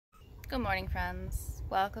Good morning, friends.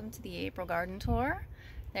 Welcome to the April garden tour.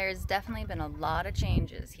 There's definitely been a lot of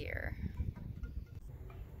changes here.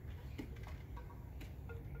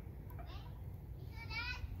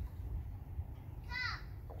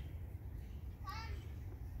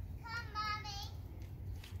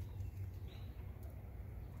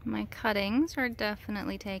 My cuttings are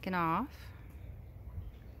definitely taken off.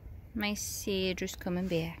 My sage is coming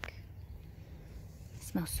back. It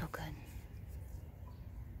smells so good.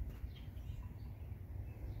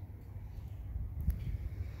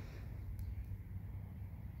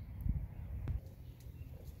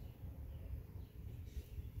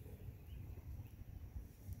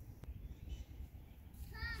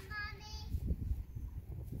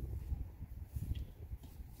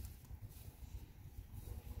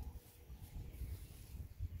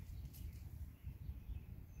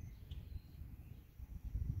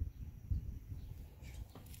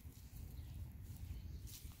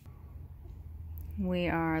 We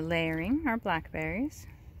are layering our blackberries.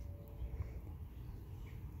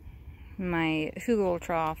 My Hugel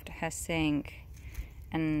trough has sank,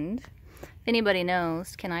 and if anybody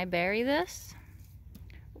knows, can I bury this?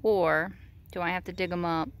 Or do I have to dig them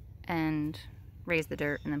up and raise the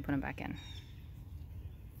dirt and then put them back in?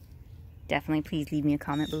 Definitely please leave me a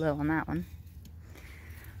comment below on that one.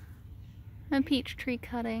 A peach tree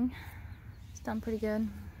cutting. It's done pretty good.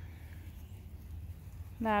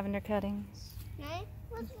 Lavender cuttings.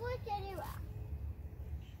 Let's look at it.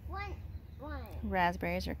 One.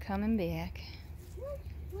 Raspberries are coming back.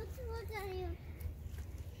 Let's look at you.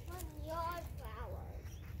 One yard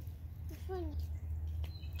flowers. Which one?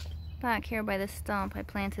 Back here by the stump, I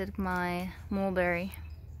planted my mulberry.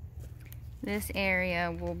 This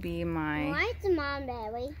area will be my Why is the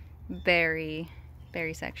mulberry?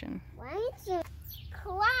 berry section. Why is it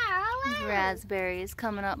cloud? Raspberries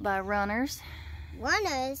coming up by runners.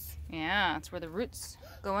 Runners. Yeah, that's where the roots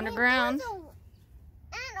go underground.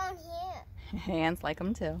 And on here. Ants like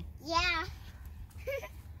them too. Yeah.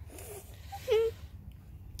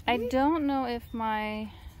 I don't know if my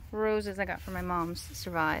roses I got from my mom's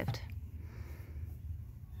survived.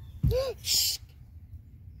 I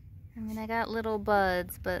mean, I got little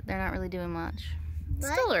buds, but they're not really doing much. It's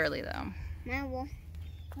still early though. Now,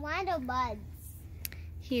 why the buds?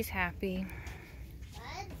 He's happy.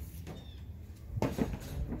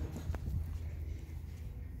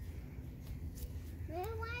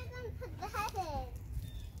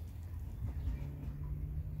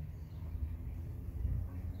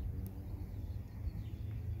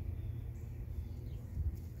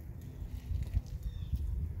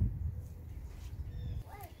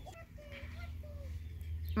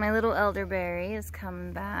 My little elderberry is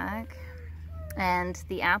coming back, and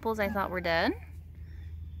the apples I thought were dead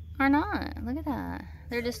are not. Look at that.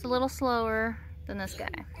 They're just a little slower than this guy.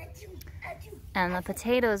 And the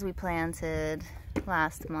potatoes we planted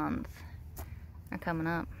last month are coming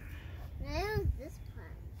up. This plant?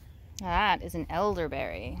 That is an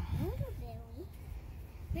elderberry. Elderberry?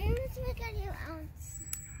 Maybe let's look at your ounce.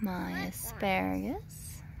 My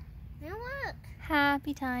asparagus. Now look.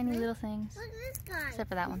 Happy tiny little things. Look at this guy. Except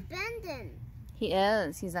for that one. Bending. He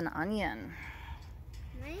is. He's an onion.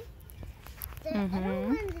 Right? The other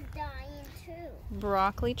ones are dying too.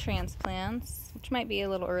 Broccoli transplants, which might be a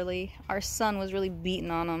little early. Our sun was really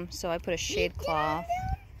beating on them, so I put a shade cloth.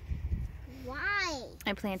 Why?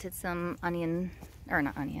 I planted some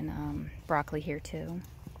broccoli here too.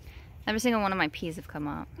 Every single one of my peas have come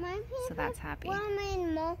up, so that's happy.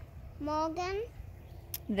 Morgan?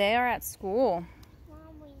 They are at school.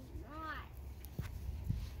 Mommy, not.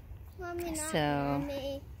 Mommy, not. So,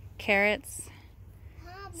 Mommy. carrots,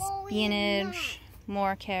 Probably spinach,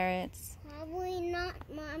 more carrots. Probably not,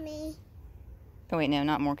 Mommy. Oh wait, no,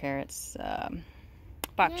 not more carrots. Bok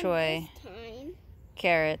Not choy, this time.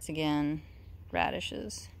 carrots again,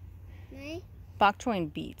 radishes. Right? Bok choy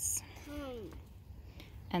and beets.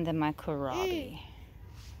 And then my kohlrabi.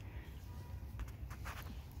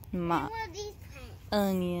 My What are these plants?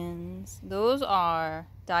 onions. Those are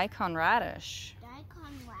daikon radish.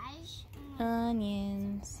 Daikon radish?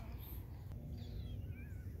 Onions.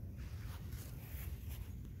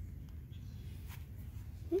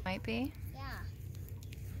 Might be. Yeah.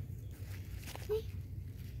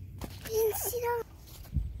 You see them?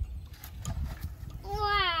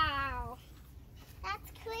 Wow.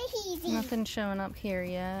 That's crazy. Nothing showing up here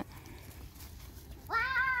yet. Wow.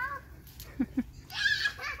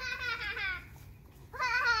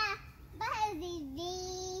 Buzzy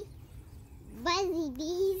bees. Buzzy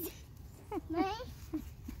bees. Right?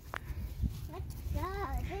 Let's go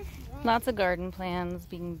this way. Lots of garden plans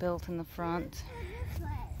being built in the front. Let's go this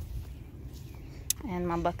way. And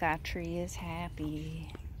my buckeye tree is happy.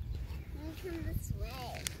 Let me come this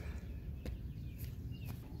way.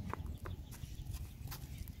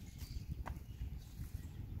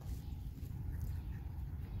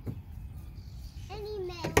 Any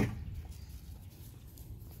mail?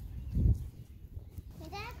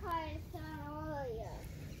 That car is on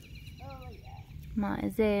My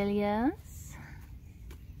azaleas.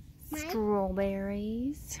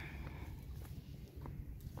 Strawberries.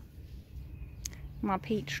 My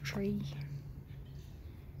peach tree.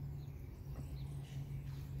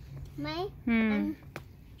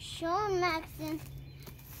 Sean Maxon.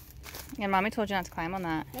 And Mommy told you not to climb on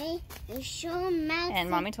that. Sean Maxon.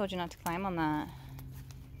 And Mommy told you not to climb on that.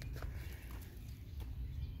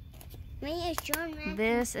 Sean Maxon.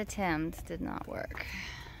 This attempt did not work.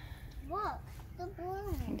 Look, the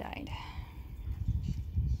balloon. He died.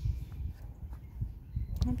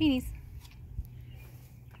 Oh, beanies.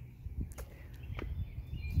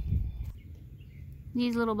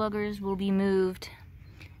 These little buggers will be moved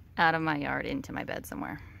out of my yard into my bed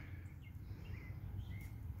somewhere.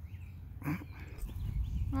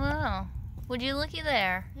 Whoa, would you looky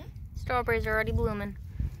there? Strawberries are already blooming.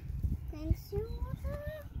 Thanks, you.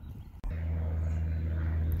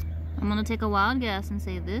 I'm gonna take a wild guess and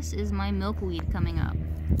say this is my milkweed coming up.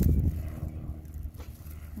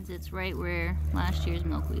 Because it's right where last year's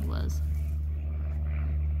milkweed was.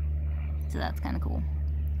 So that's kind of cool.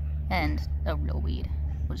 And a real weed.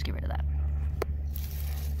 We'll just get rid of that.